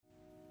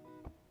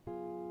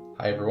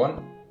Hi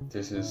everyone,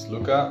 this is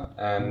Luca,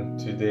 and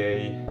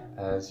today,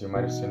 as you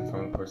might have seen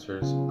from the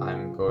posters,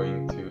 I'm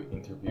going to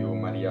interview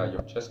Maria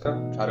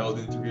Jovcheska. Title of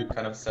the interview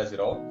kind of says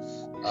it all,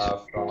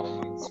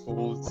 from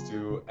schools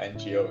to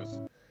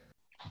NGOs.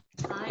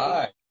 Hi,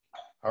 Hi,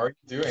 how are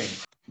you doing?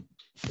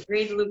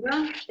 great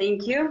Luca.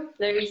 Thank you.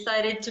 Very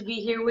excited to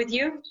be here with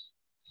you.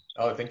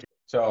 Oh, thank you.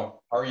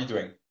 So, how are you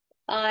doing?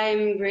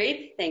 I'm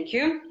great, thank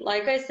you.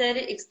 Like I said,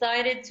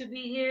 excited to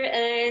be here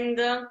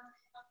and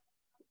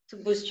to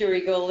boost your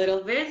ego a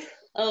little bit.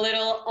 A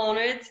little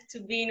honored to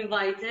be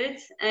invited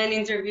and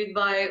interviewed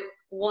by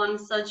one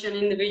such an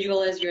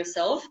individual as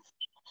yourself.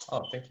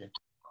 Oh, thank you.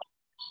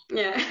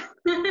 Yeah.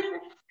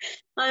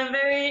 I'm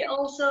very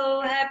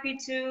also happy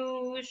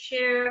to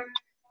share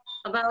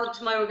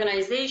about my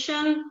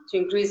organization to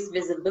increase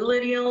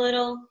visibility a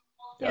little.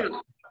 You Yep.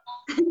 know,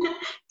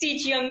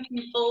 teach young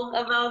people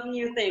about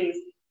new things.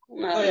 Oh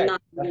Well, yeah,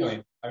 not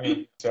me.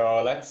 definitely.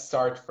 So let's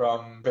start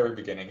from very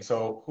beginning.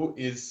 So, who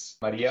is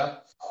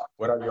Maria?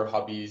 What are your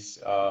hobbies?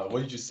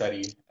 What did you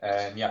study?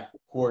 And yeah,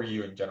 who are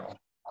you in general?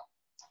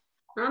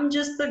 I'm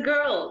just a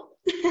girl.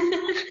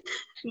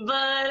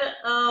 But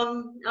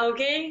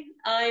okay,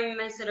 I'm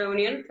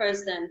Macedonian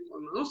first and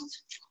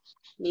foremost.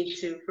 Need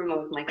to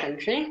promote my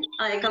country.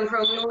 I come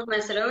from North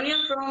Macedonia,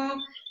 from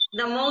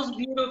the most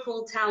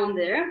beautiful town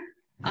there.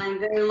 I'm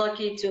very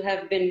lucky to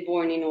have been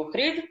born in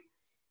Ohrid.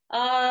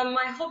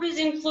 My hobbies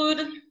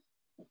include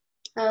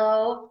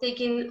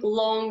taking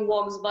long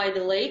walks by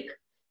the lake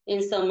in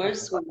summer,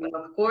 swimming,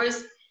 of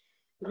course.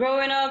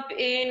 Growing up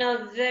in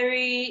a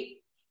very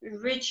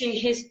rich in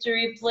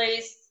history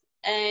place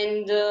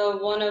and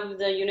one of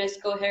the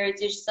UNESCO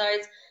heritage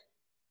sites,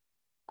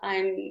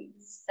 I'm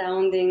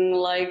sounding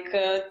like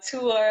a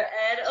tour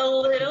ad a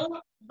little,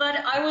 but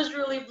I was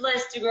really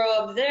blessed to grow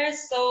up there.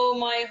 So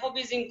my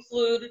hobbies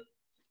include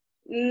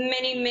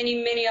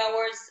many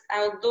hours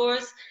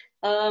outdoors,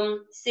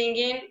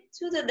 singing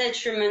to the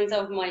detriment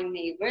of my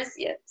neighbors.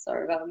 Yeah,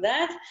 sorry about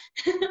that.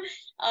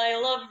 I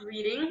love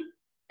reading,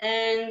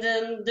 and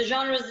the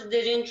genres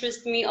that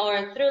interest me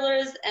are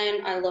thrillers,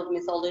 and I love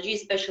mythology,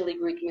 especially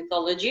Greek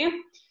mythology.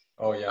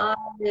 Oh yeah. I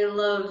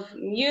love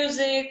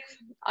music.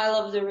 I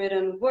love the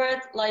written word,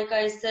 like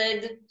I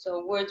said,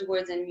 so words,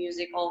 and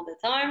music all the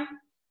time.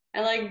 I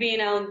like being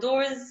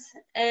outdoors,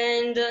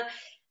 and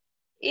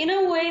in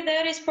a way,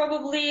 that is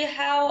probably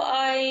how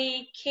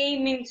I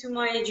came into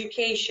my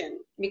education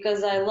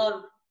because I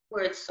love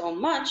words so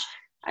much.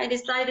 I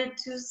decided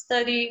to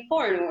study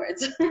foreign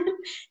words,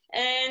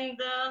 and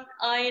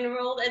I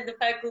enrolled at the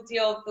Faculty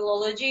of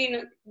Philology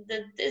in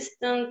the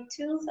distant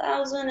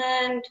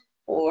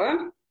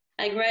 2004.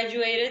 I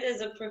graduated as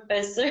a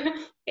professor.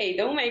 Hey,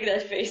 don't make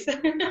that face. So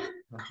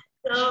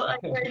I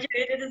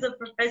graduated as a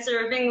professor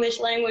of English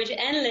language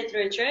and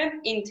literature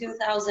in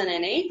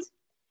 2008.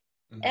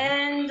 Hmm.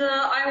 And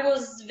I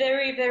was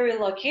very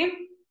lucky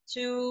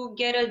to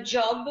get a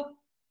job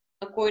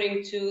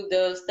according to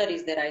the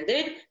studies that I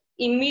did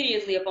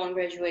immediately upon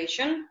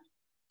graduation.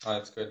 Oh,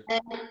 that's good.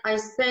 And I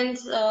spent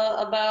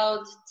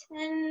about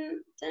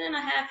 10 and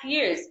a half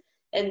years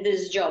at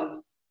this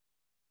job.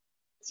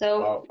 So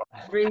Wow.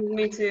 brings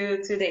me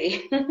to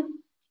today.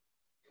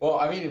 Well,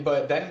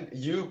 but then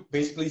you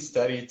basically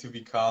studied to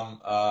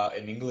become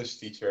an English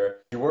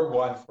teacher. You were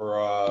one for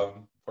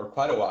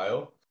quite a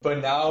while, but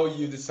now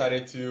you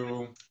decided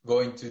to go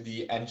into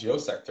the NGO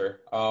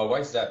sector. Why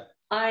is that?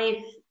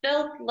 I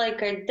felt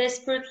like I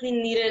desperately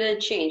needed a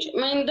change. I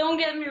mean, don't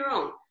get me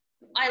wrong.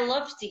 I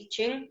love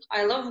teaching.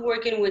 I love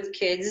working with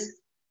kids.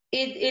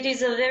 It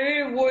is a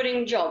very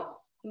rewarding job.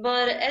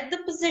 But at the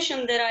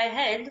position that I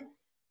had,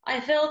 I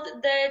felt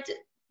that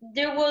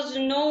there was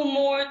no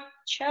more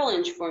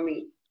challenge for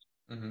me.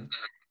 Hmm.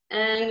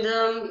 And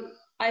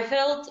I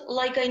felt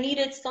like I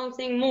needed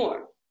something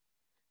more.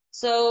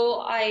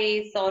 So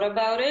I thought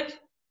about it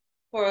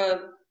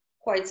for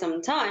quite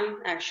some time,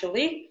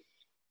 actually.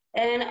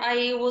 And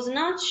I was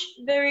not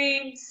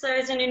very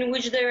certain in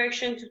which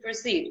direction to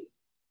proceed.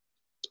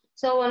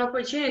 So an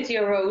opportunity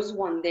arose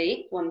one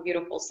day, one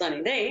beautiful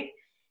sunny day,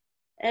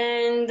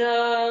 and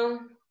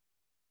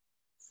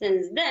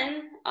since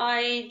then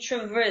I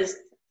traversed,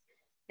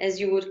 as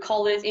you would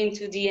call it,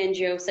 into the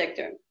NGO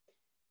sector.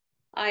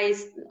 I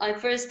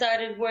first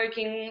started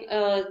working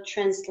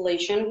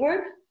translation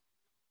work,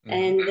 Hmm.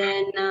 and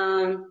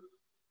then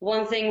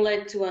one thing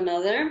led to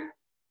another.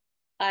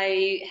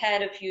 I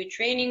had a few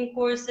training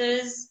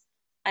courses.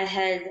 I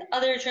had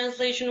other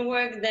translation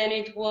work. Then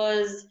it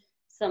was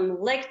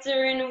some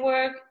lecturing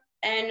work,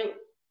 and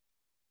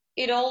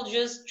it all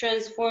just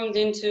transformed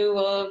into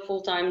a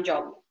full-time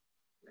job.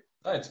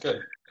 Oh, it's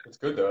good. It's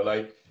good though.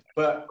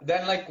 But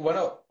then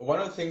one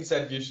of the things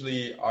that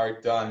usually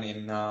are done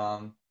in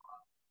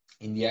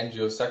the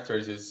NGO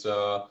sectors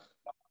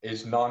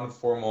is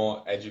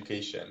non-formal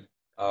education.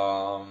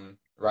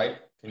 Right?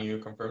 Can you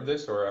confirm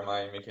this, or am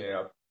I making it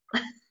up?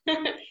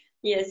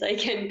 Yes, I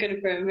can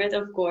confirm it,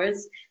 of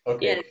course. Yes,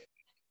 Okay.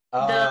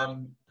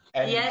 the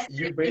And yes,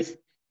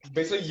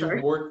 basically you've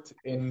sorry. worked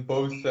in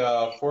both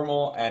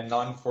formal and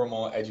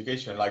non-formal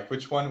education. Like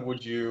which one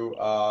would you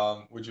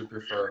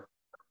prefer?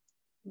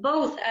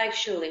 Both,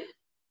 actually.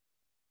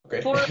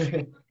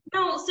 Okay.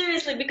 No,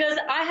 seriously, because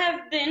I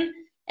have been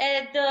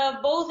at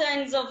both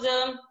ends of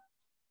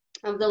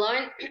the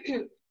line.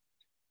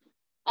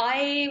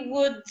 I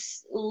would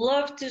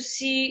love to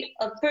see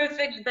a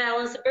perfect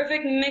balance, a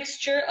perfect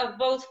mixture of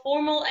both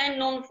formal and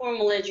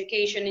non-formal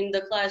education in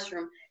the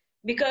classroom.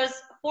 Because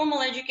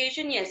formal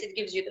education, yes, it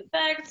gives you the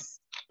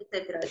facts,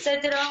 etc.,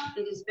 etc.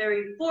 It is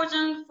very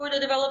important for the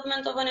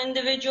development of an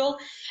individual.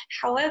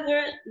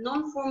 However,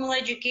 non-formal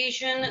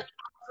education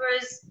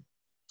offers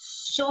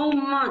so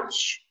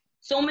much,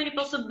 so many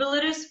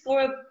possibilities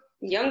for a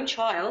young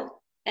child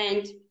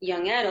and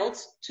young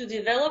adults to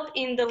develop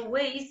in the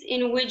ways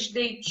in which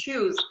they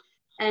choose.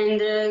 And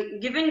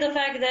given the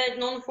fact that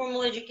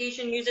non-formal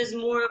education uses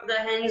more of the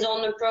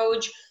hands-on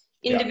approach,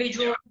 Yeah.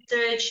 individual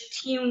research,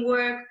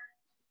 teamwork,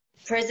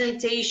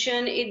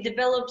 presentation, it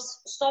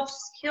develops soft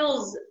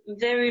skills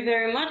very,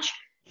 very much.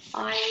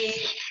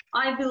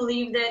 I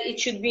believe that it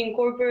should be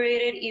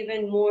incorporated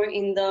even more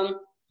in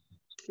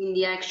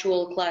the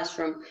actual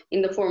classroom,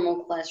 in the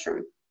formal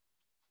classroom.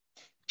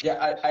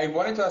 Yeah, I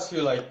wanted to ask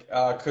you like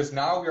because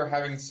now we're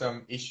having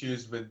some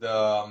issues with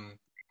the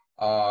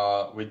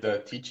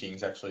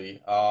teachings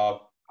actually,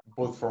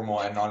 both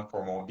formal and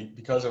non-formal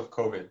because of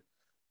COVID.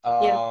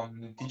 Yeah.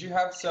 Did you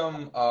have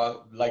some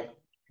like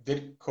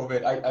did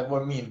COVID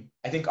I mean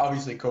I think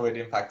obviously COVID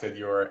impacted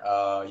your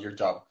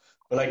job,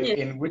 but like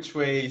Yeah. in which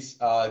ways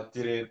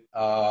did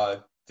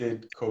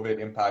COVID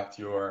impact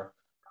your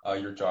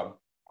job?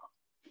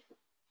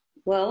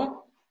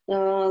 Well,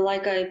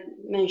 like I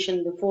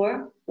mentioned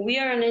before, we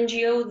are an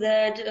NGO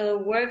that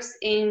works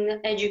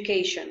in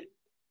education.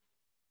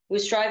 We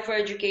strive for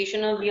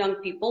education of young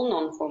people,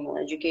 non-formal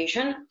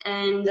education,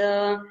 and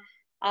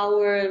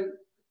our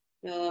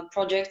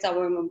projects,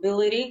 our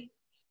mobility,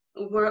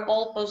 were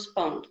all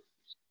postponed.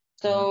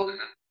 Mhm. So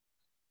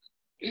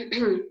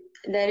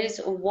that is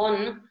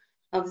one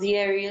of the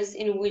areas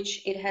in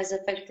which it has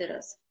affected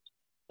us.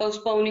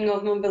 Postponing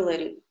of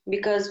mobility,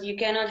 because you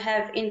cannot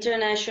have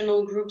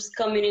international groups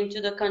coming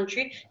into the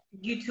country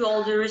due to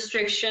all the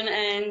restriction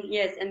and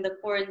yes, and the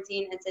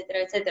quarantine,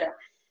 etc., etc.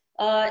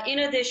 In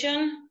addition,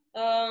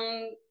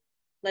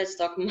 let's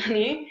talk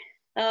money.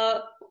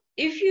 Uh,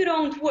 if you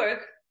don't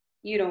work,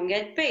 you don't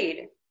get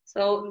paid.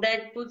 So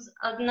that puts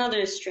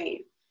another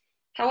strain.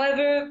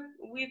 However,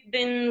 we've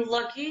been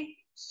lucky,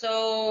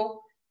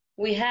 so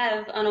we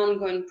have an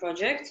ongoing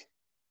project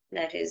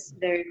that is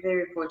very,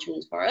 very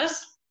fortunate for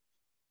us,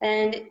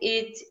 and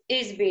it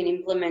is being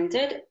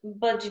implemented,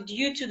 but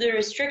due to the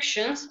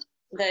restrictions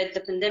that the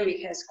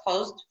pandemic has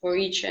caused for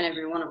each and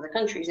every one of the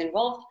countries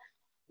involved,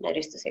 that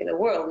is to say the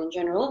world in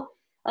general,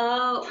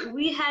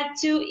 we had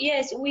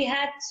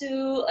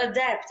to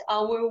adapt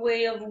our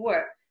way of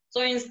work.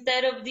 So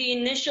instead of the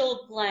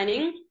initial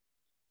planning,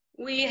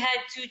 we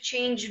had to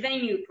change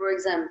venue, for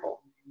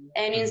example.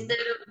 And Mhm.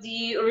 instead of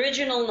the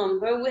original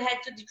number, we had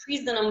to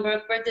decrease the number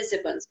of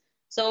participants.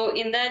 So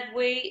in that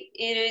way,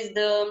 it is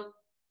the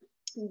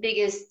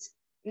biggest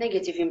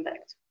negative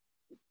impact.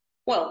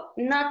 Well,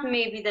 not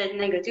maybe that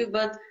negative,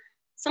 but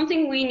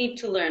something we need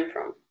to learn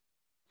from.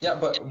 Yeah,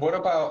 but what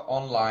about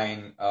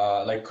online?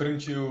 Like,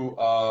 couldn't you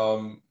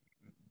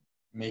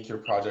make your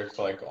projects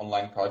like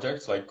online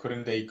projects? Like,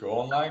 couldn't they go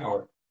online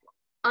or?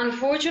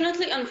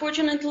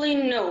 Unfortunately,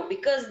 no,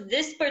 because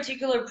this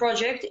particular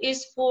project is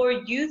for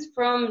youth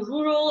from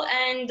rural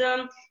and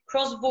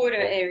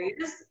cross-border Oh,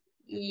 areas.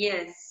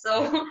 Yes,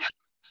 so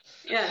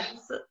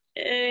yes,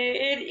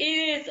 it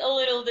is a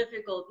little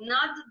difficult.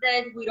 Not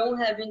that we don't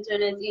have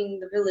internet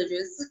in the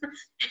villages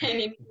and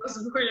in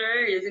cross-border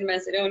areas in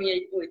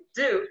Macedonia, we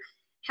do.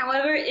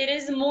 However, it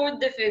is more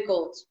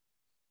difficult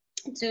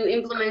to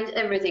implement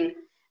everything.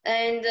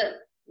 And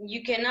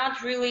you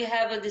cannot really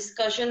have a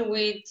discussion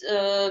with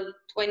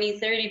 20,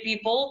 30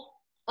 people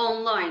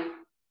online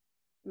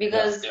yeah.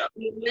 because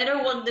no matter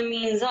what the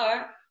means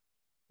are,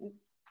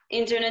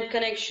 internet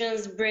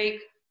connections break,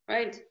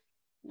 right?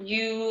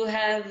 You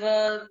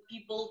have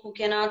people who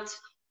cannot,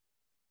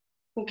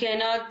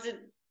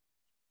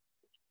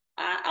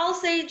 I'll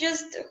say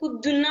just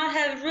who do not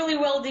have really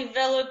well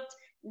developed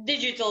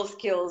digital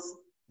skills.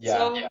 Yeah.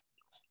 So,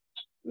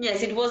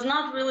 yes, it was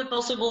not really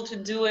possible to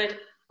do it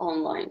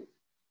online.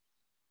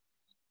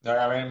 No,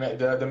 I mean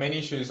the main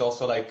issue is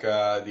also like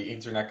the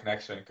internet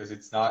connection because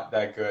it's not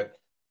that good.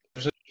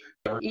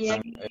 Yeah,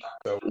 Everyone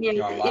so working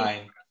yeah,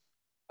 online,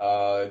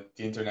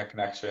 the internet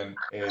connection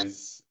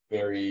is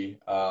very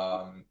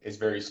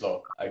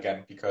slow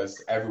again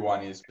because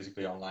everyone is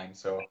basically online.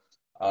 So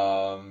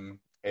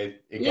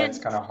it yeah. gets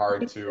kind of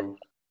hard to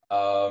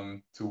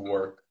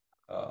work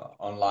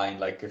online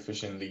like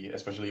efficiently,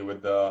 especially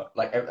with the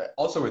like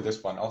also with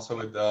this one, also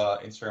with the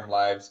Instagram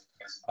Lives,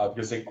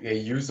 because they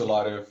use a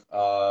lot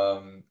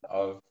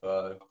of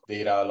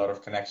data, a lot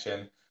of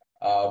connection.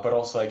 But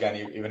also again,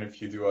 even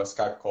if you do a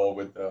Skype call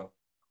with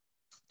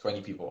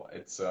 20 people,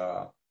 it's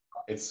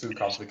too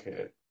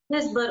complicated.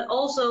 Yes, but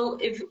also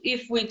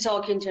if we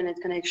talk internet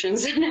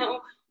connections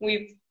now,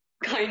 we've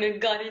kind of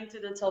got into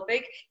the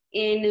topic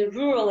in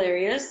rural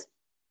areas,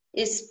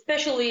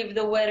 especially if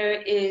the weather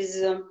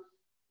is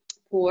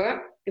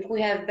Or if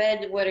we have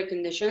bad weather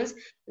conditions,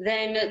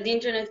 then the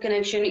internet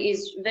connection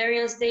is very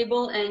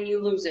unstable and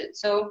you lose it.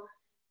 So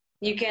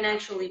you can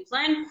actually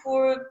plan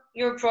for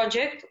your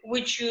project,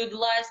 which should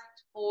last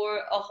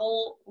for a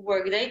whole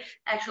workday.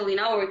 Actually, in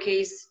our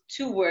case,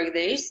 2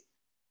 workdays.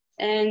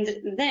 And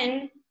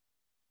then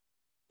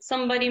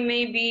somebody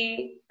may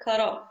be cut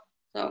off.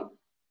 So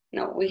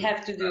no, we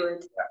have to do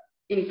it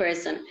in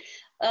person.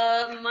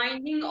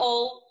 Minding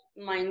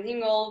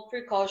all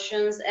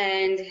precautions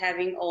and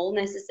having all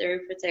necessary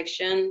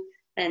protection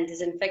and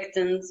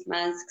disinfectants,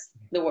 masks,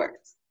 the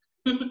works.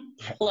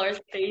 Large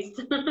space,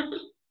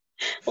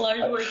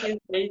 large working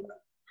space.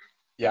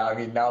 Yeah, I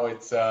mean now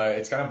it's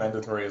kind of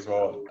mandatory as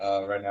well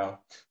right now.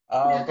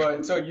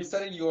 But so you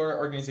said your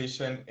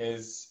organization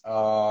is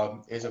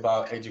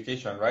about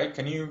education, right?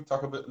 Can you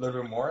talk a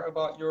little bit more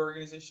about your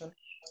organization?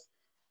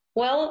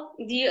 Well,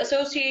 the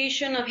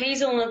Association of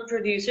Hazelnut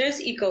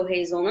Producers, Eco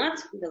Hazelnut,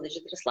 Village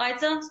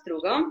Trăslaița,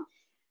 Struga.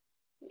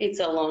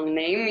 It's a long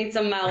name, it's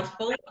a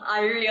mouthful,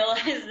 I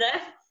realize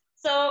that.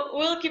 So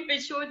we'll keep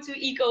it short to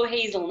Eco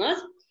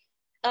Hazelnut.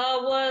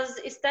 Was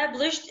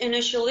established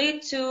initially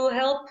to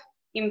help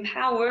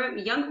empower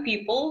young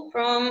people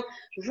from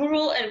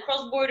rural and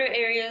cross-border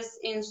areas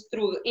in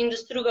the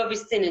Struga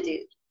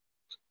vicinity.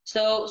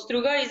 So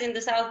Struga is in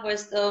the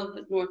southwest of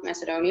North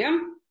Macedonia,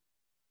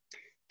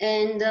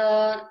 and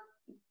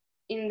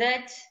in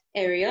that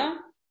area,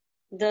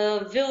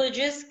 the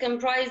villages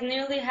comprise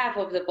nearly half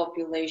of the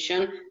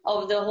population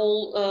of the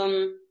whole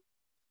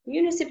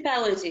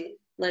municipality,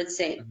 let's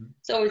say. Mm-hmm.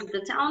 So it's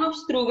the town of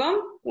Struga,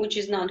 which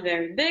is not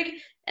very big,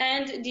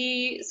 and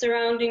the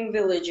surrounding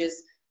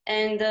villages.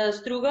 And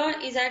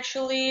Struga is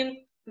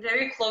actually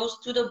very close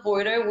to the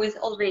border with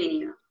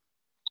Albania.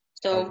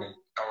 So Okay.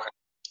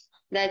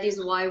 that is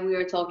why we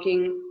are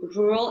talking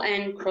rural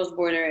and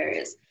cross-border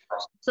areas.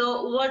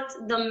 So what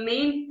the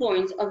main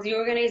point of the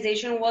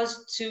organization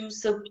was to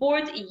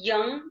support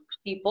young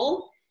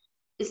people,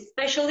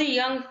 especially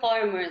young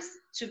farmers,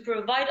 to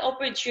provide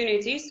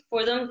opportunities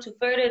for them to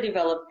further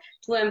develop,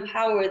 to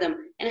empower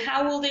them. And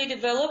how will they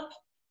develop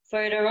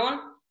further on?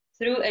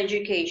 Through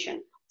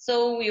education.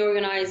 So we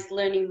organize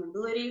learning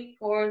mobility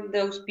for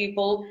those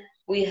people.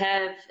 We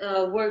have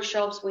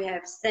workshops, we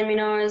have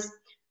seminars,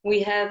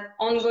 we have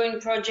ongoing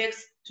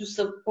projects to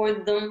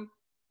support them.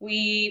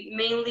 We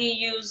mainly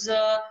use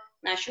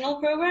national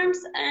programs,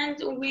 and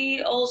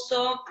we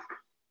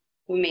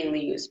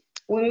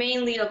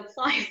mainly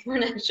apply for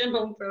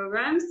national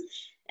programs,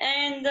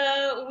 and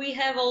we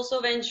have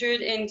also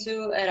ventured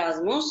into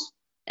Erasmus,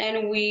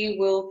 and we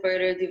will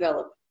further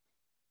develop.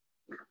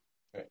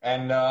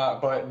 And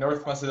but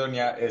North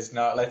Macedonia is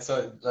not, let's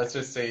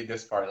just say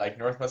this part, like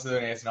North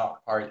Macedonia is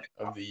not part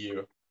of the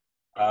EU.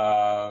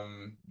 How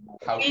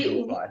can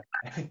you apply?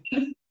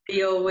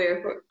 Be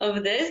aware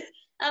of this.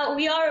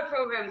 We are a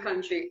program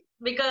country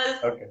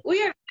because Okay.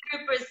 we are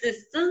very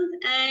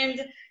persistent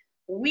and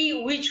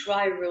we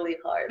try really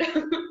hard.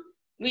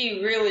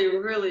 We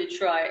really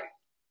try.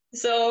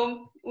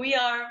 So we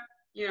are,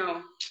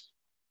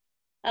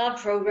 a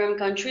program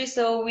country,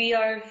 so we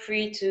are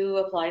free to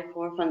apply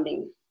for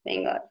funding.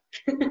 Thank God.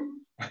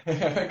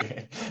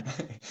 Okay.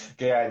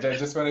 Okay, I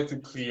just wanted to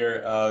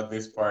clear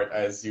this part,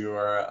 as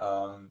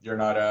you're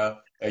not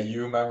a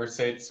EU member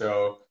state,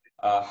 so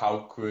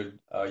how could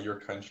your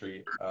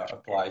country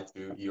apply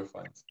to EU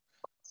funds?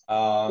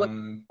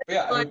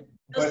 Yeah, I mean,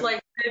 Just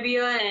like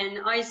Serbia and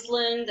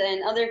Iceland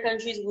and other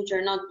countries which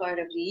are not part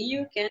of the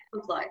EU can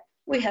apply.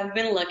 We have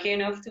been lucky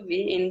enough to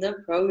be in the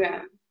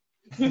program.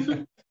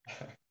 You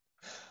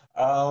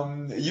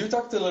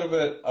talked a little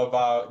bit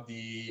about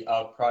the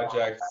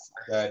projects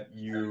that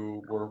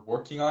you were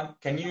working on.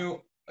 Can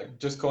you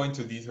just go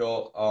into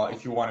detail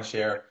if you want to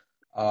share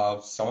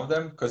some of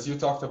them? Because you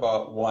talked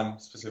about one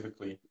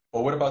specifically,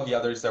 but what about the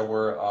others that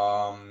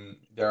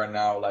are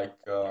now like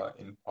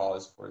in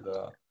pause for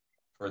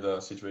the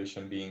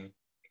situation being?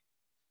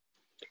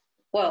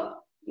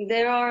 Well,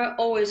 there are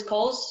always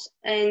calls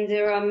and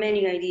there are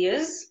many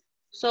ideas.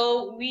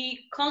 So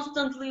we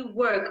constantly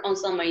work on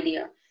some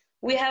idea.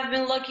 We have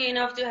been lucky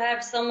enough to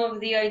have some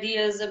of the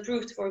ideas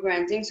approved for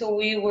granting, so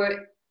we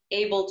were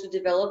able to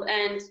develop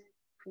at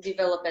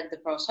the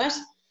process.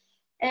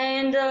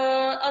 And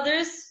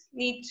others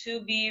need to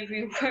be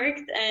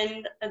reworked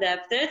and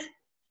adapted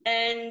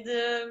and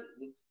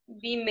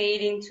be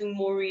made into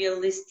more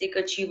realistic,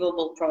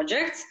 achievable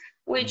projects,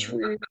 which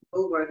we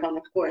will work on,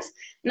 of course.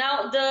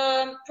 Now,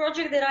 the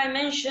project that I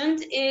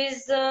mentioned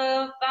is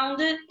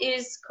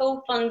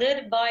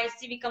co-funded by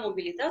Civica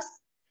Mobilitas.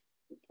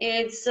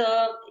 It's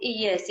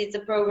it's a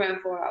program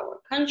for our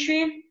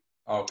country.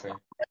 Okay.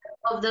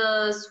 Of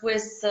the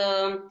Swiss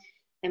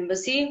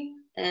embassy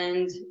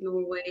and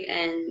Norway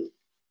and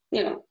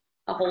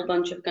a whole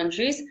bunch of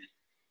countries.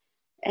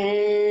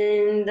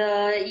 And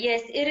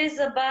yes, it is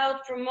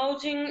about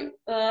promoting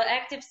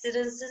active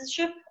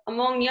citizenship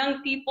among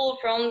young people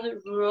from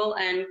the rural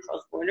and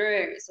cross-border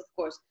areas, of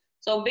course.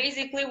 So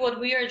basically what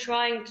we are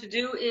trying to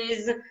do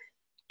is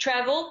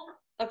travel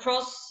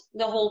across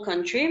the whole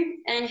country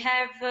and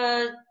have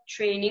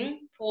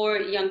training for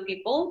young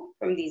people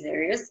from these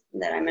areas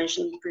that I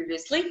mentioned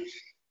previously.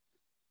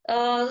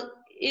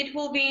 It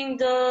will be in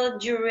the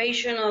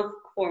duration of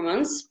 4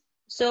 months.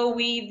 So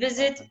we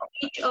visit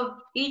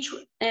each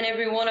and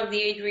every one of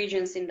the 8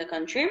 regions in the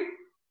country,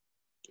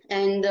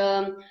 and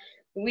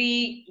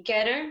we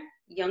gather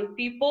young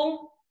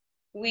people.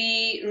 We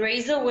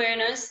raise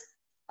awareness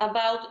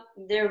about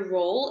their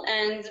role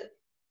and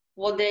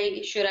what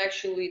they should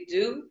actually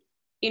do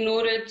in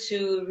order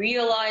to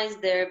realize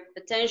their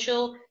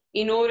potential,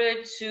 in order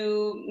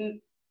to,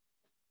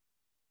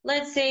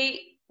 let's say,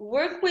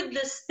 work with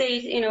the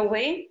state in a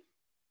way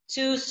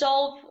to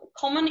solve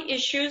common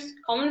issues,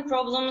 common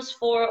problems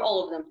for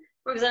all of them.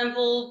 For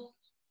example,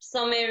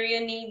 some area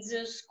needs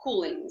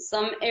schooling,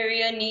 some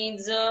area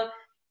needs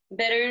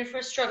better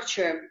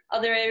infrastructure,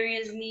 other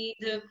areas need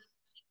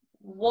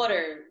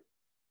water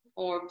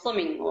or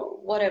plumbing or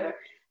whatever.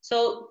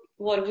 So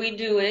what we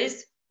do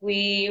is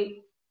we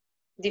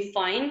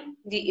define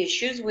the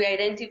issues, we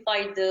identify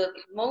the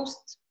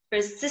most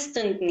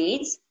persistent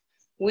needs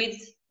with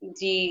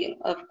the,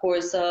 of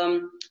course,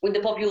 with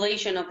the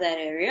population of that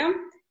area,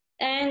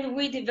 and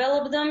we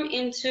develop them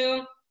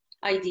into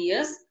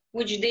ideas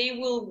which they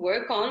will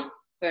work on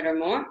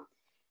furthermore,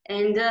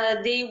 and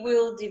they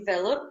will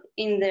develop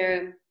in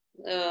their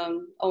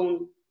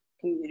own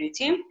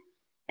community,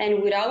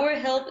 and with our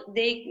help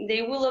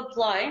they will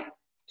apply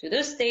to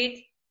the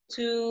state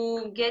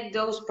to get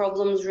those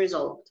problems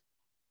resolved.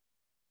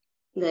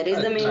 That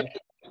is the main.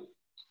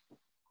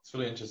 It's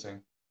really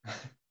interesting.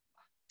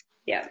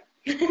 Yeah.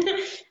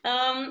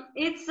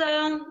 It's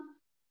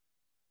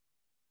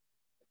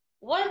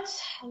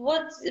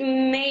what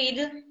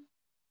made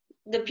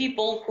the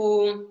people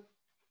who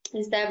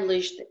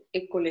established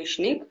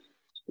Ecoleshnik,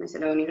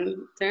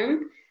 Macedonian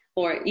term,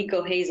 or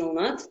Eco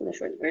Hazelnut, the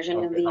short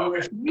version of the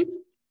English name,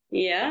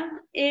 yeah,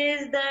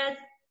 is that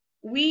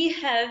we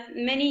have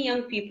many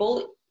young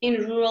people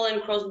in rural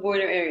and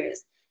cross-border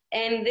areas,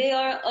 and they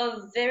are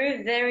of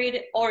very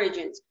varied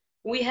origins.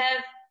 We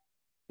have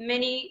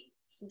many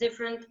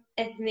different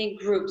ethnic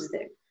groups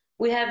there.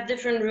 We have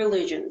different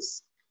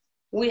religions.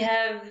 We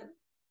have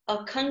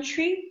a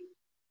country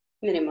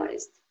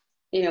minimized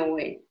in a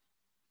way.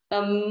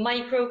 A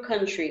micro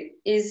country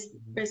is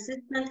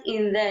persistent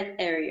in that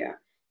area.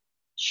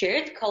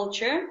 Shared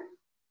culture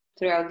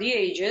throughout the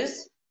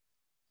ages,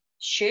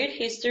 shared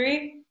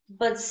history,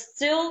 but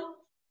still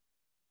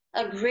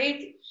a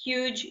great,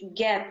 huge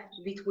gap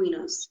between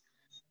us.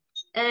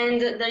 And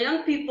the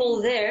young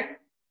people there,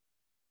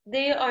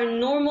 they are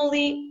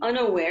normally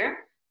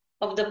unaware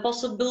of the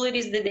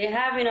possibilities that they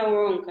have in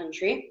our own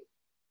country.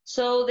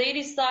 So they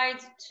decide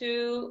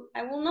to,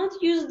 I will not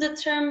use the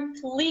term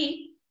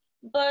flee,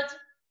 but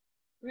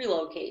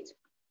relocate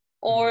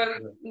or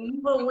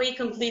move away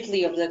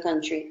completely of the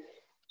country.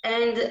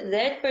 And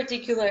that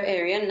particular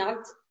area,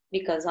 not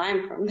because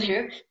I'm from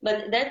there,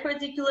 but that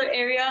particular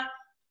area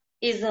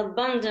is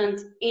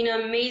abundant in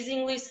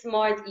amazingly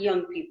smart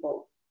young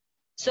people.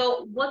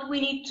 So what we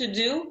need to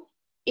do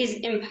is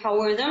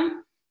empower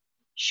them,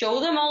 show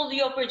them all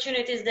the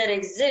opportunities that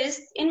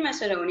exist in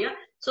Macedonia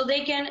so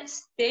they can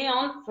stay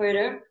on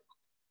further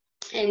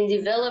and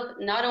develop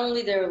not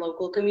only their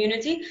local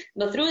community,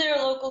 but through their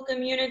local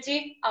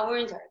community, our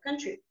entire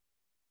country.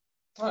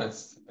 Oh,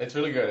 it's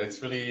really good.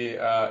 It's really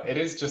it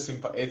is just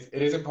it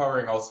is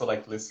empowering also,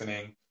 like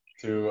listening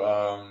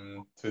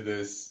to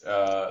this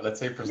let's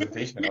say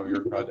presentation of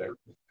your project.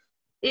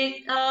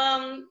 It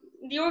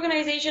the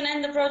organization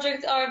and the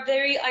project are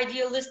very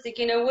idealistic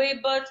in a way,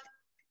 but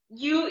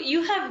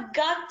you have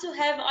got to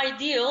have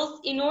ideals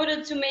in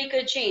order to make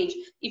a change.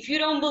 If you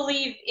don't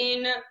believe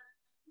in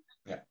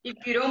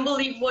if you don't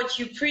believe what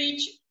you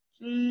preach,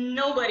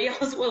 nobody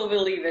else will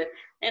believe it.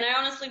 And I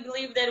honestly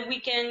believe that we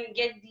can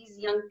get these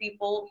young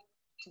people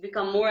to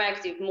become more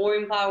active, more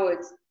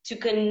empowered, to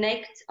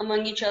connect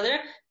among each other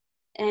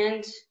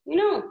and, you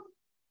know,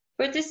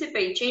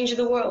 participate, change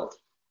the world.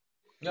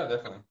 Yeah,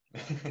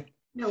 definitely.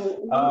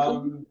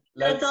 No,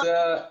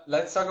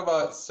 let's talk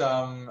about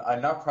some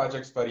not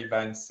projects but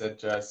events that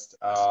just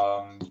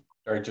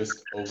are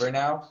just over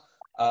now,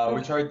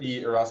 which are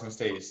the Erasmus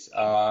Days.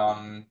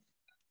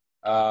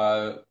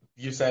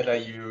 You said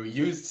that you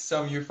used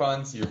some U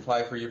funds, you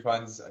applied for U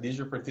funds. Did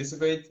you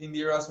participate in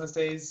the Erasmus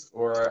Days,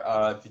 or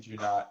did you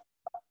not?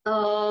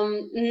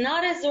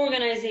 Not as an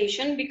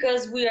organization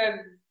because we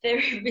are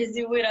very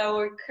busy with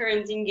our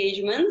current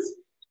engagements,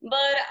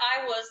 but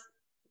I was,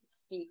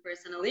 me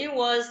personally,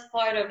 was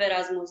part of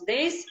Erasmus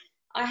Days.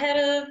 I had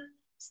a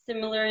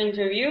similar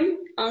interview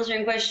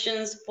answering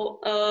questions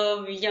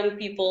of young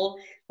people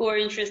who are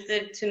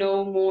interested to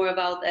know more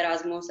about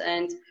Erasmus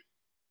and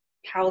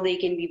how they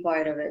can be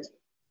part of it.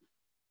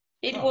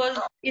 It was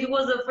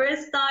the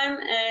first time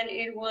and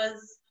it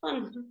was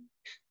fun,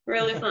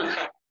 really fun.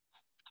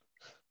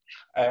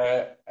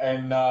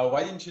 And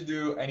why didn't you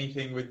do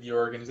anything with your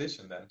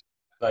organization then?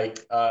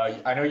 Like,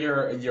 I know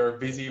you're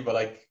busy, but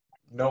like,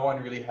 no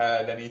one really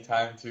had any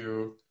time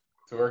to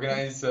to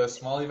organize a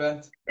small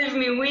event? I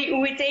mean,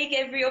 we take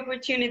every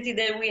opportunity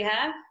that we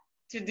have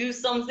to do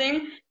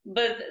something,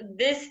 but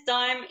this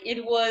time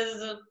it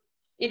was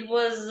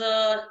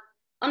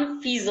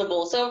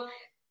unfeasible. So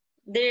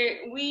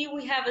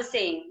we have a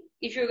saying: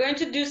 if you're going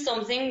to do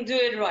something, do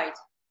it right.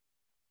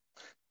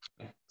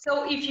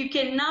 So if you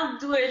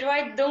cannot do it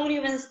right, don't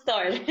even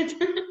start it.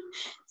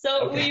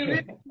 So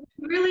Okay.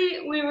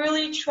 we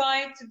really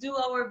try to do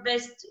our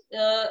best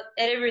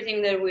at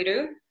everything that we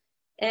do.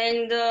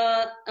 And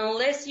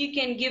unless you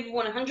can give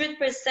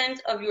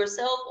 100% of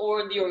yourself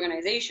or the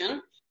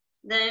organization,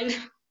 then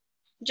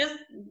just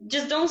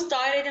just don't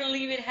start it and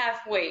leave it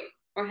halfway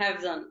or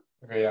half done.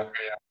 Okay, yeah.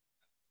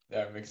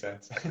 Yeah, it makes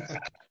sense.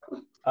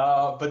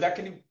 But that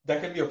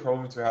can be a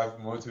problem to have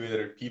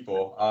motivated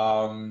people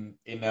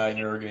in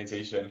your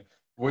organization.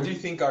 What do you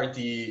think are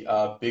the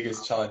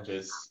biggest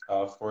challenges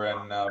for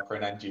an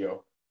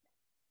NGO?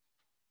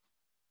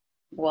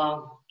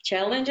 Wow.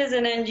 Challenges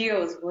and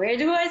NGOs. Where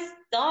do I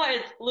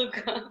start,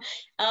 Luca?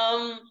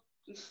 Um,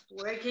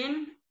 Working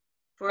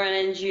for an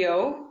NGO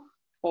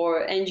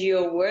or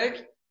NGO work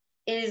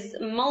is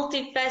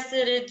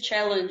multifaceted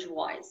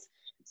challenge-wise.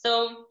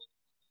 So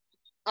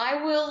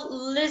I will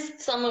list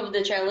some of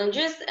the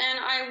challenges and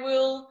I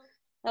will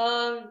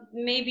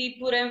maybe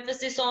put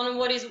emphasis on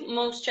what is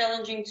most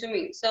challenging to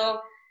me.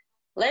 So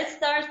let's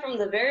start from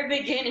the very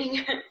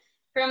beginning,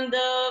 from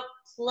the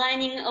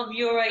planning of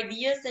your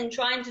ideas and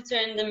trying to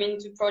turn them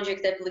into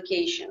project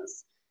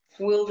applications.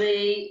 Will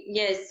they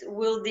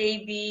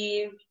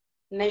be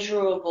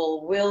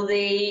measurable? Will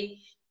they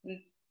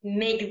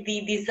make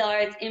the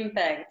desired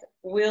impact?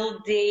 Will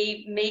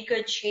they make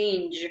a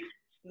change?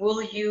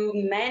 Will you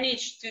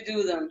manage to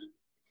do them?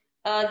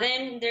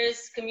 Then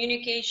there's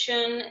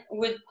communication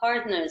with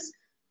partners.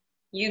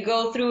 You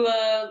go through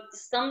a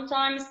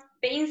sometimes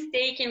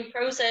painstaking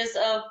process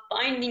of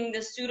finding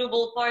the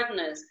suitable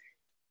partners.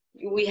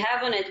 We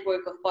have a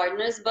network of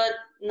partners, but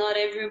not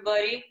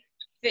everybody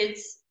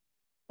fits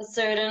a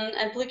certain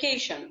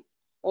application.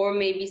 Or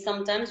maybe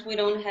sometimes we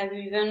don't have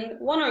even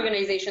one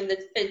organization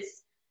that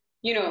fits,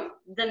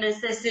 the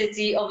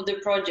necessity of the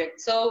project.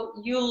 So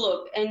you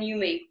look and you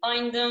may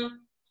find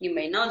them, you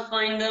may not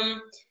find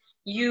them,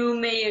 you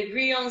may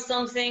agree on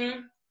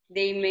something,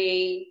 they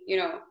may,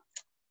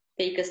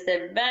 take a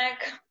step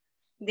back.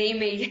 They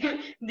may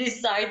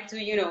decide to,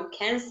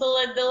 cancel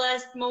at the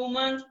last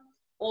moment,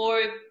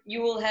 or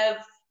you will have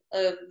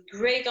a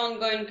great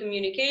ongoing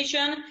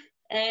communication,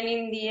 and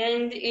in the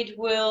end, you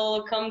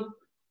will come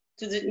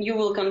to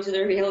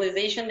the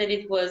realization that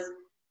it was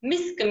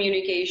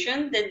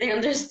miscommunication, that they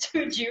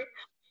understood you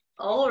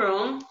all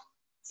wrong.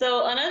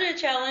 So another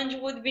challenge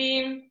would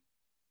be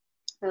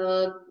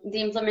the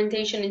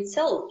implementation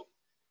itself.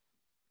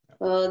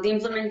 The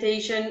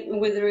implementation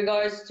with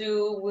regards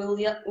to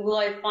will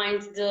I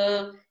find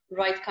the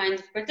right kind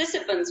of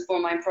participants for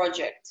my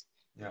project?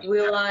 Yeah.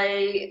 Will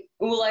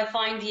I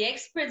find the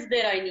experts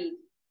that I need?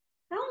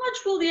 How much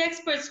will the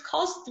experts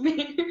cost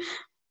me?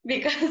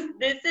 Because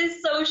this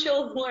is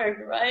social work,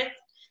 right?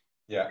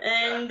 Yeah.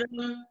 And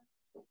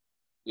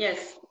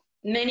yes,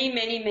 many,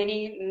 many,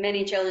 many,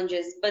 many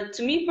challenges. But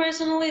to me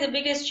personally, the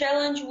biggest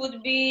challenge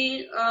would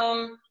be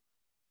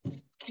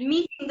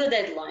meeting the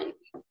deadline.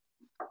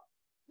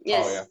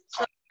 Yes. Oh, yeah.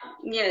 So,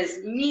 yes,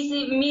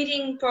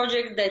 meeting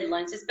project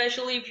deadlines,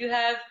 especially if you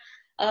have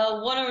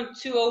one or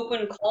two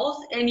open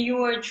calls and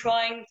you are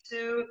trying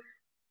to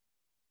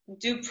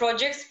do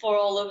projects for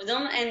all of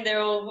them and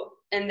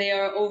they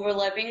are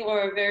overlapping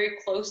or very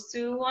close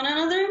to one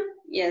another.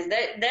 Yes,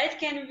 that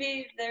can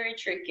be very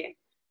tricky,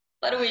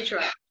 but we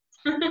try.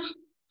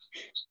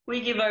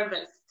 We give our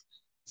best.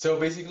 So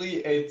basically,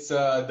 it's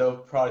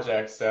the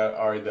projects that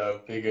are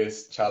the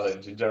biggest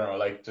challenge in general.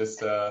 Like just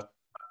the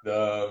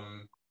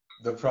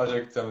the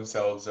project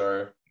themselves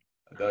are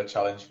the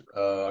challenge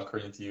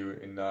according to you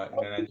in an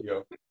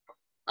NGO.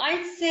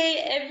 I'd say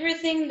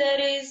everything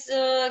that is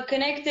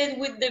connected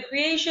with the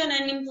creation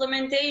and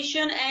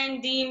implementation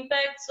and the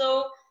impact.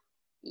 So,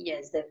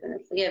 yes,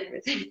 definitely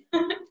everything.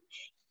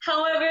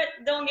 However,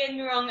 don't get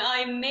me wrong,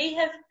 I may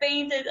have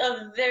painted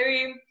a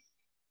very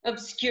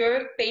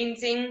obscure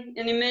painting,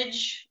 an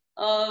image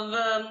of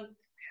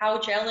how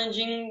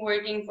challenging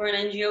working for an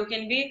NGO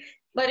can be,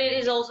 but it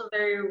is also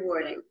very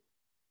rewarding.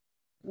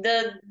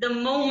 The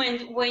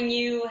moment when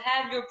you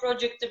have your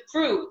project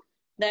approved,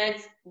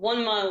 that's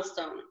one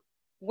milestone.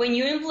 When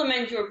you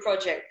implement your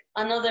project,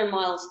 another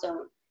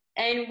milestone.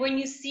 And when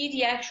you see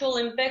the actual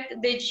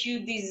impact that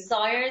you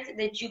desired,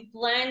 that you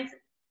planned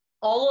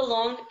all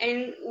along,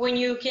 and when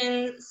you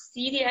can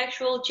see the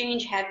actual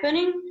change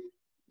happening,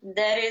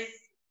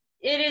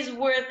 it is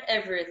worth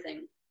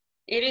everything.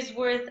 It is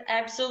worth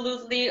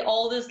absolutely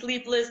all the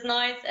sleepless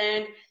nights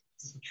and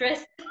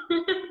stress.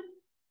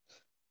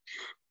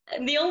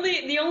 The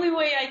only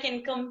way I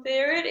can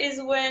compare it is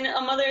when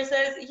a mother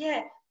says,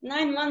 "Yeah,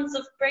 9 months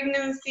of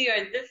pregnancy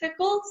are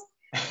difficult.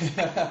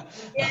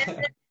 Yeah,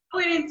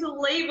 going into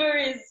labor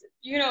is,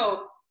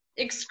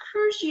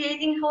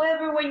 excruciating.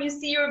 However, when you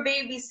see your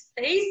baby's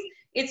face,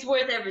 it's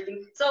worth everything."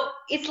 So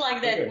it's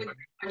like that Okay. with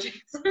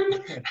projects.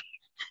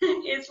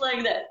 It's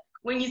like that.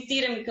 When you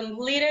see them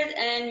completed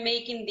and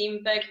making the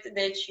impact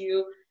that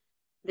you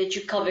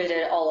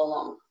coveted all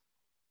along.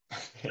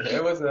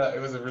 It was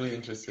a really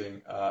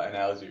interesting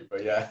analogy,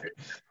 but yeah.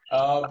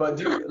 But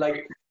do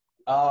like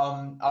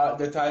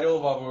the title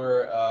of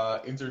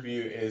our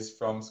interview is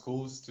From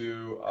Schools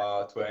to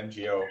an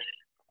NGO.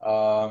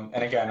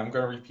 And again, I'm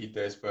gonna repeat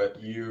this, but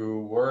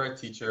you were a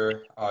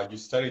teacher, you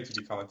studied to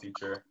become a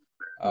teacher,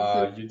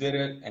 Mhm. you did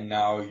it, and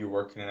now you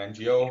work in an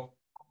NGO,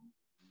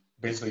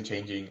 basically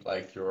changing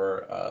like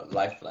your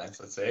life plans,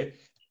 let's say.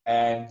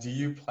 And do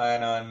you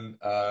plan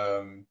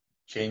on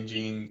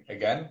changing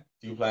again?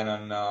 Do you plan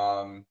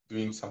on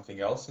doing something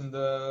else in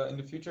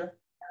the future?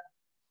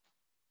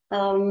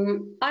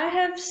 I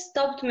have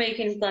stopped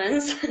making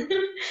plans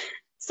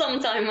some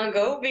time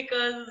ago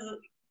because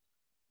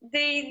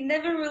they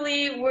never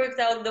really worked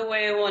out the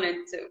way I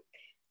wanted to.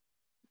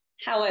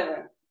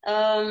 However,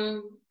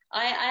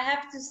 I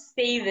have to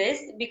say this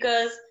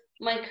because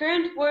my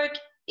current work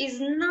is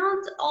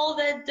not all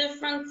that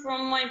different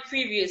from my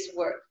previous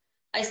work.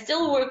 I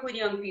still work with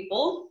young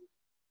people,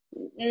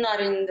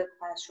 not in the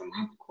classroom,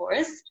 of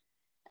course.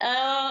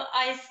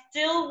 I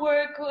still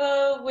work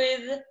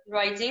with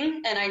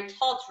writing, and I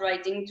taught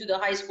writing to the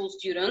high school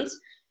students.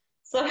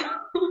 So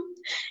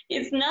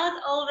it's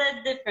not all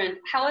that different.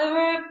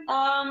 However,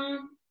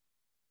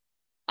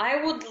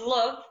 I would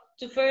love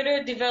to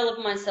further develop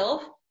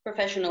myself,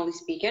 professionally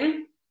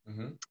speaking,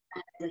 Hmm.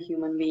 as a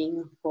human being,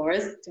 of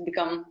course, to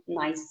become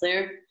nicer,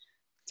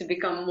 to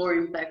become more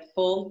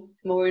impactful,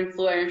 more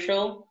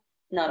influential,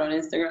 not on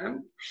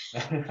Instagram.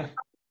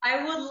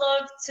 I would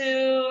love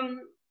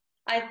to,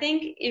 I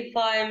think if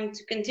I'm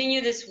to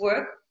continue this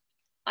work,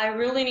 I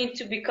really need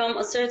to become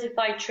a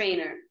certified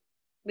trainer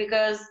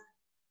because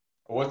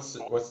What's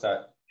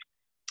that?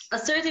 a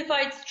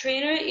certified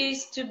trainer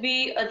is to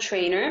be a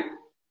trainer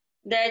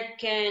that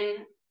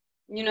can,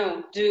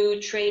 do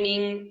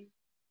training,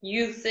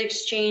 youth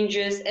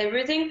exchanges,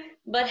 everything,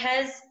 but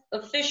has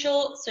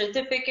official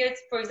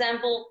certificates. For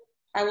example,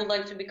 I would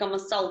like to become a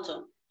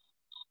Salto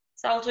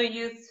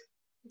Youth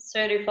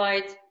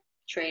Certified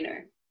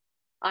Trainer.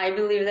 I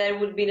believe that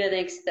would be the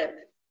next step.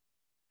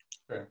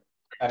 Sure.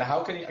 And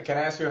can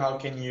I ask you how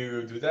can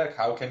you do that?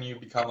 How can you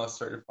become a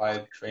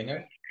certified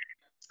trainer?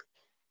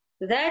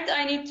 That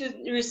I need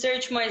to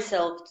research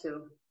myself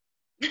too.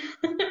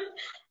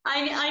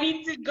 I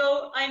need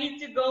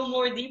to go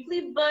more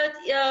deeply, but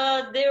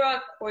there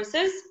are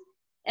courses,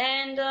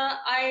 and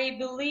I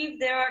believe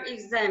there are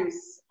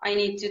exams I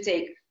need to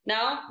take.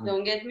 Now, Mm.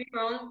 don't get me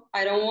wrong,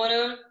 I don't want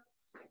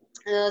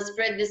to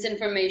spread this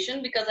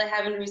information because I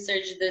haven't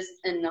researched this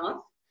enough,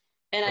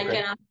 and I Okay.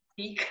 cannot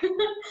speak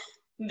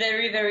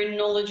very, very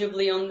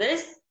knowledgeably on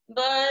this.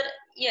 But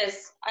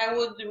yes, I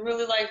would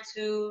really like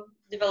to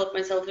develop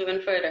myself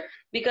even further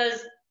because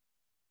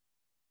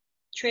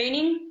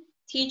training,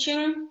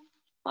 teaching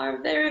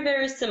are very,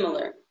 very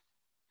similar,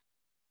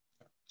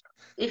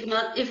 if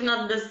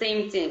not the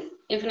same thing,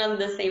 if not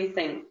the same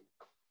thing.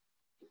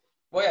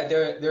 Well, yeah,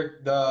 they're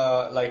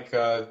the like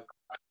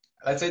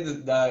let's say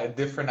the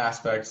different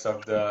aspects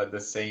of the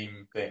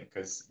same thing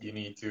because you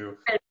need to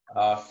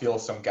fill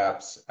some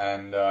gaps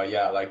and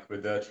yeah, like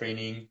with the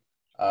training,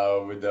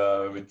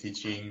 with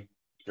teaching,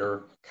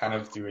 you're kind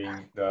of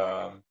doing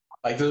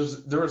like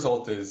the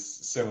result is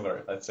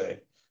similar. Let's say,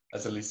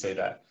 let's at least say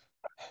that.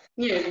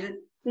 Yeah,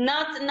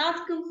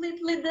 not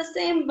completely the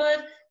same, but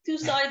two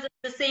sides of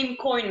the same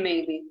coin,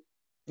 maybe.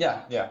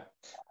 Yeah, yeah.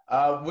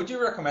 Would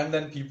you recommend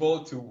then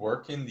people to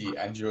work in the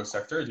NGO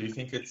sector? Do you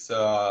think it's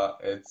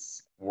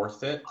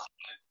worth it?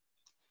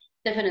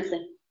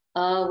 Definitely.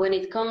 When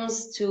it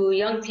comes to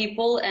young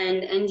people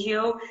and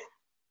NGO,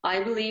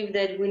 I believe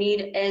that we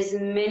need as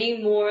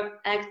many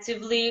more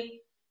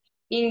actively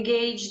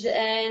engaged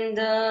and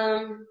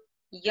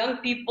young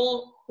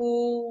people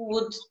who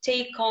would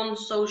take on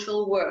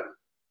social work.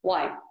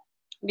 Why?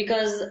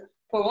 Because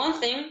for one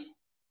thing,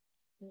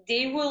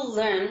 they will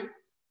learn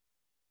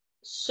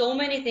so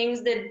many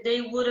things that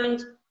they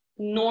wouldn't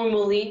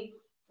normally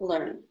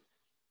learn.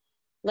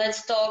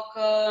 Let's talk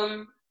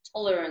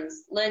tolerance.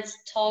 Let's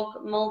talk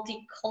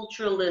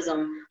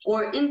multiculturalism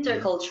or Mhm.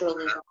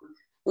 interculturalism.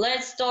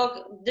 Let's talk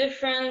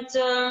different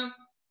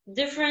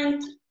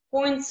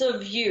points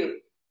of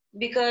view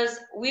because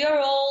we are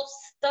all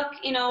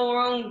stuck in our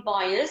own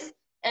bias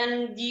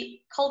and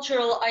the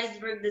cultural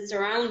iceberg that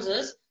surrounds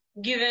us,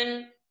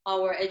 given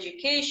our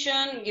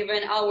education,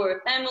 given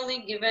our family,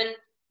 given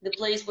the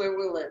place where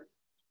we live.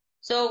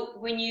 So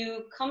when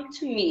you come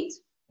to meet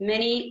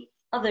many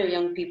other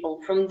young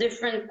people from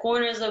different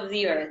corners of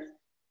the earth,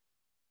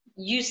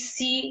 you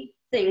see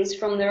things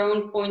from their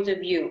own point of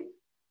view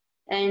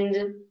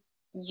and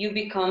you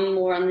become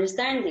more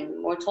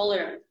understanding, more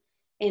tolerant.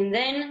 And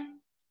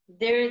then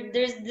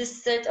there's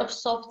this set of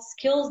soft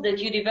skills that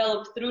you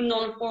develop through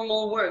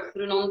non-formal work,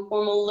 through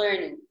non-formal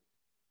learning.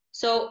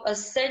 So a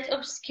set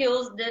of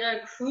skills that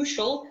are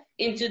crucial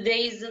in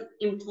today's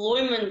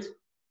employment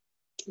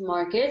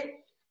market,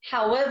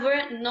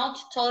 however, not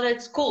taught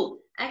at school.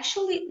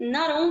 Actually,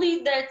 not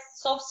only that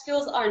soft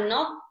skills are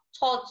not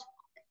taught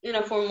in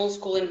a formal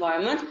school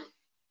environment,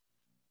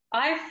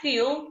 I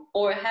feel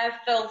or have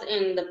felt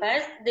in the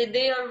past that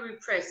they are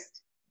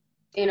repressed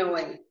in a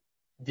way.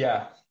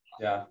 Yeah,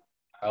 yeah.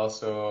 I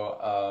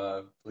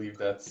also believe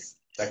that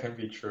can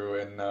be true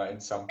in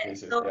some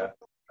cases. So, Yeah.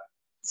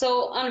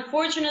 so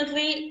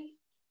unfortunately,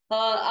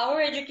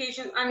 our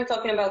education, I'm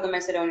talking about the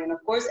Macedonian,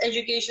 of course,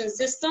 education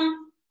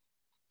system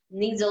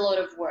needs a lot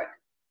of work.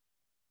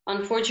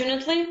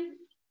 Unfortunately,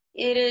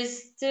 it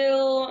is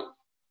still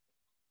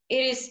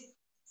it is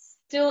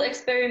still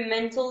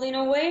experimental in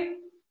a way.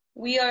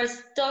 We are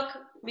stuck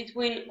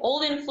between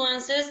old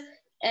influences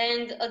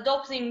and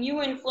adopting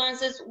new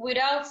influences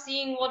without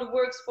seeing what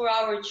works for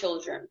our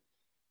children.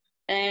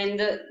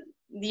 And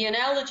the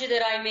analogy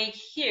that I make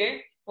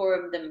here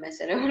for the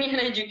Macedonian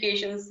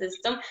education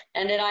system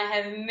and that I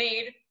have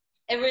made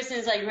ever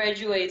since I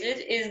graduated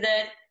is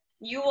that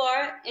you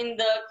are in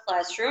the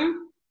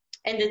classroom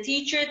and the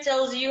teacher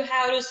tells you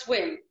how to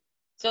swim.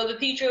 So the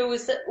teacher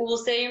will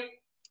say,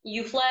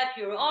 you flap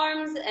your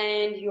arms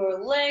and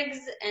your legs,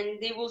 and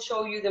they will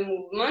show you the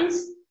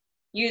movements.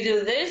 You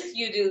do this,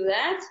 you do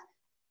that.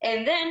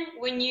 And then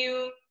when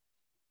you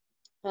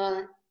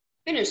uh,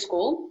 finish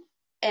school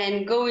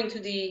and go into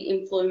the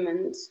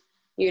employment,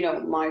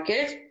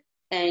 market,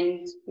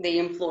 and they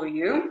employ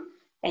you,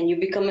 and you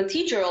become a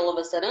teacher all of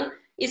a sudden,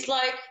 it's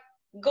like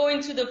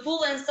going to the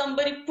pool and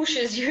somebody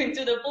pushes you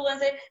into the pool and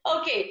say,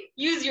 okay,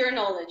 use your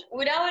knowledge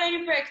without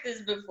any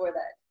practice before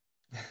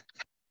that.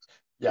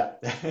 Yeah.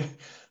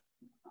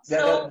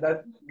 So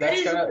that That's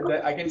is kind of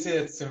that, I can say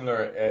it's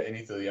similar in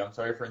Italy. I'm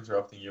sorry for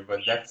interrupting you,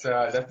 but that's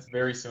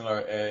very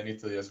similar in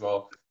Italy as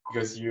well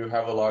because you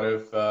have a lot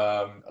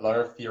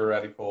of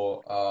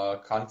theoretical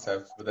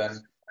concepts, but then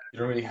you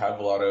don't really have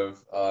a lot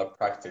of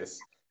practice.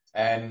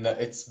 And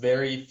it's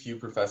very few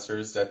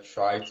professors that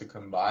try to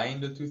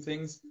combine the two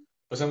things.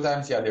 But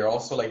sometimes, yeah, they're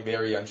also like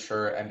very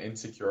unsure and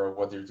insecure of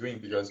what they're doing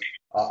because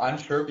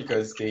unsure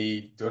because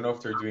they don't know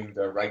if they're doing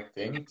the right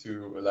thing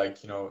to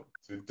like,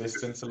 to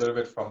distance a little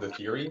bit from the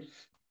theory,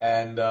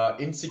 and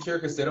insecure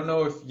because they don't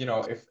know if,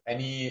 if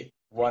any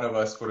one of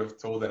us would have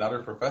told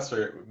another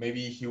professor,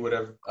 maybe he would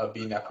have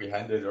been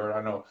apprehended, or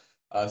I don't know,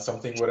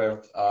 something would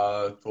have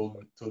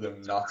told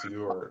him not to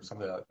do or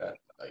something like that.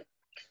 Like,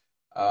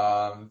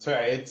 so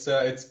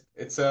yeah,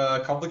 it's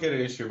a complicated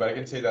issue, but I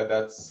can say that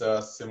that's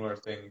a similar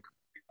thing.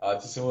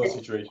 It's a similar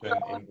situation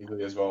in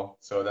Italy as well.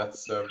 So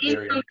that's in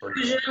very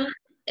unfortunate. conclusion,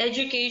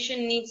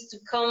 education needs to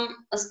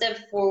come a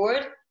step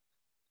forward,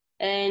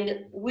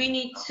 and we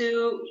need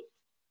to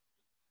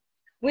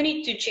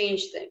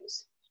change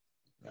things,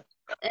 Yeah.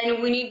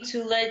 and we need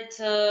to let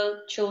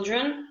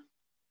children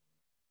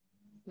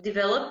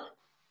develop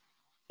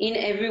in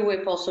every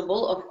way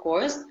possible, of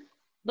course,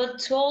 but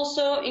to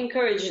also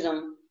encourage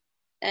them.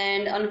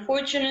 And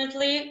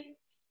unfortunately,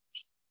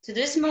 to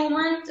this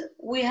moment,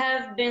 we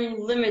have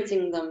been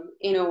limiting them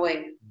in a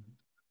way.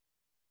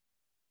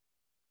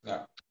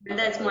 Yeah. And Yeah,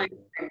 that's I my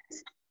agree.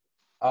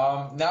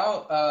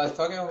 Now,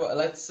 talking about,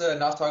 let's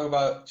not talk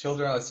about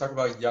children, let's talk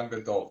about young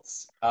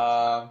adults.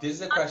 This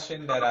is a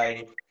question that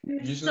I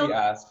usually so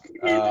ask.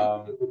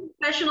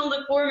 professional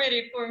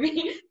deformity for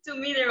me. To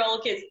me, they're all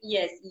kids.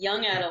 Yes,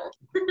 young adult.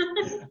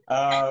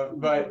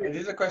 But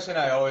this is a question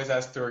I always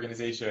ask to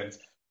organizations.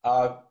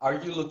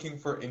 Are you looking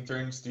for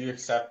interns? Do you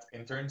accept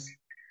interns?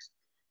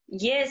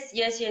 Yes,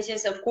 yes, yes,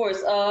 yes, of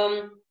course.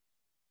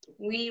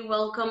 We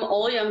welcome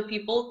all young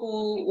people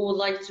who would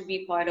like to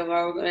be part of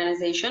our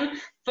organization.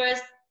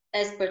 First,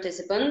 as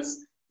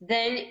participants.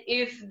 Then,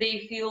 if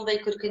they feel they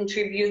could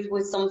contribute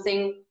with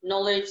something,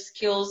 knowledge,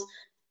 skills,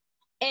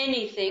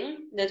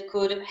 anything that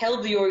could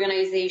help the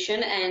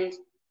organization and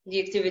the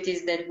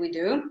activities that we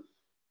do.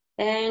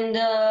 And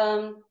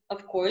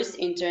of course,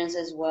 interns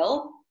as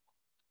well.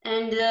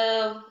 And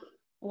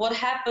what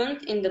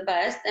happened in the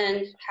past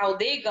and how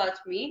they got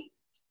me,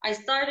 I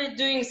started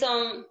doing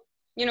some,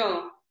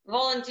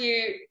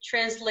 volunteer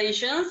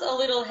translations, a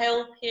little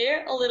help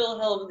here, a little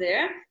help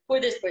there for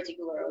this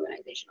particular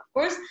organization, of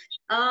course.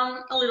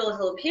 A little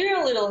help here,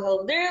 a little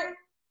help there.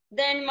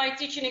 Then my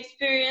teaching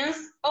experience,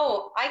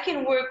 oh, I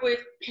can work with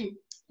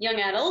young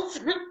adults.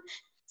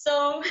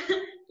 So,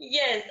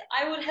 yes,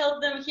 I would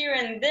help them here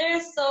and there.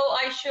 So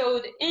I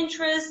showed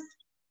interest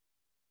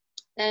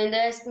and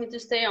asked me to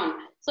stay on.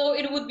 So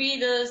it would be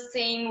the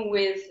same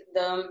with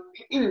the,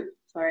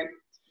 sorry,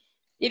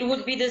 it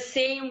would be the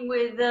same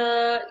with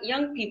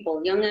young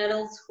people, young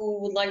adults who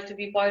would like to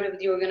be part of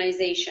the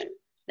organization.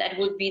 That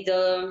would be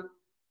the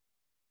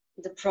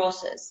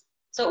process.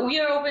 So we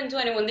are open to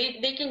anyone.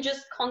 They can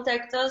just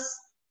contact us,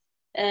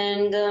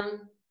 and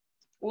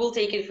we'll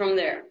take it from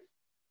there.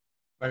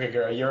 Okay,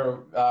 girl,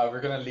 we're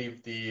gonna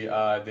leave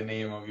the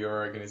name of your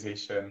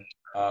organization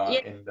Yeah,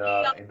 in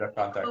the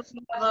context.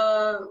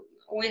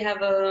 we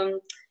have a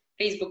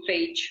Facebook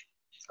page.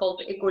 It's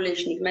called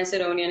Ekoleshnik,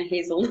 Macedonian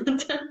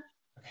Hazelnut.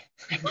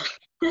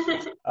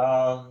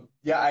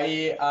 Yeah,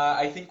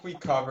 I think we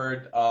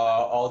covered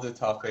all the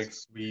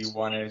topics we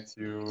wanted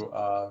to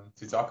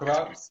talk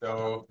about.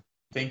 So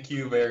Thank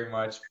you very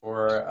much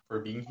for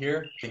being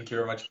here. Thank you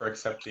very much for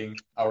accepting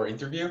our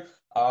interview.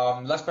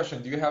 Last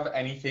question. Do you have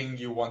anything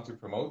you want to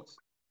promote?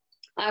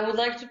 I would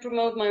like to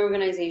promote my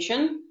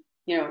organization,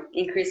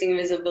 increasing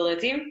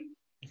visibility,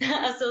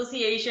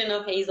 Association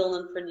of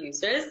Hazelnut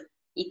Producers,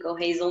 Eco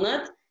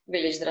Hazelnut,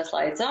 Village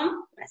Draslaica,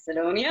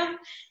 Macedonia.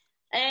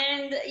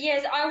 And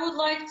yes, I would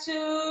like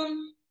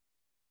to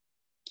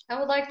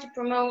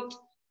promote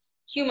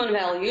human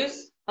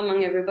values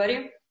among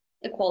everybody,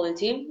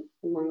 equality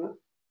among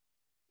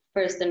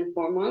first and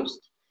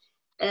foremost,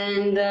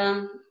 and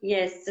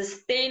yes,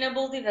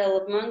 sustainable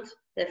development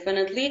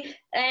definitely.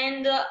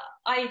 And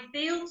I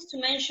failed to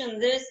mention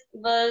this,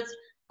 but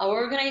our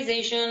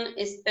organization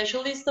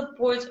especially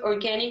supports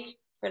organic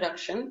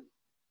production,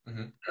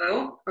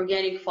 so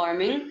organic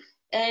farming,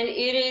 and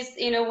it is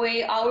in a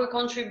way our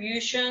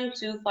contribution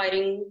to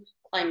fighting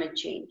climate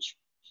change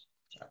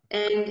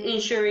and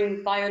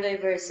ensuring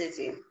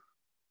biodiversity.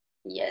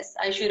 Yes,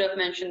 I should have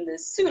mentioned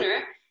this sooner.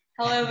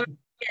 However,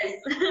 yes,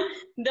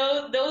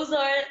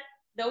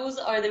 those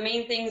are the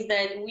main things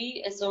that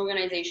we as an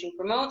organization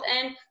promote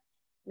and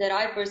that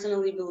I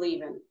personally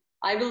believe in.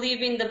 I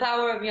believe in the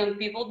power of young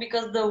people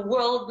because the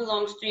world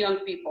belongs to young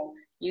people.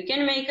 You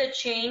can make a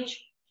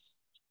change.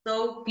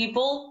 So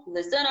people,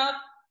 listen up,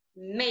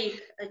 make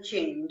a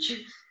change.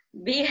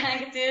 Be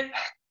active,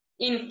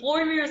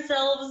 inform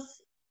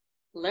yourselves,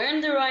 learn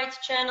the right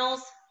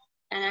channels,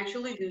 and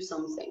actually do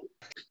something.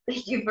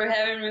 Thank you for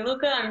having me,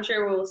 Luca. I'm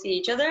sure we'll see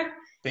each other.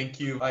 Thank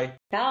you. Bye.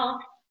 Ciao.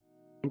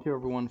 Thank you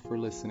everyone for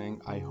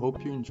listening. I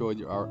hope you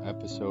enjoyed our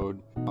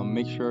episode.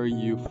 Make sure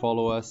you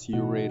follow us,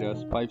 you rate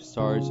us 5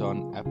 stars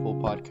on Apple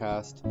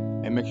Podcast,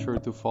 and make sure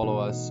to follow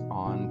us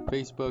on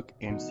Facebook,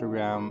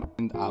 Instagram,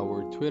 and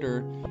our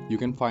Twitter. You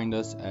can find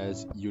us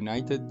as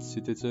United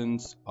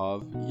Citizens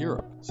of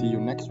Europe. See you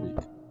next week.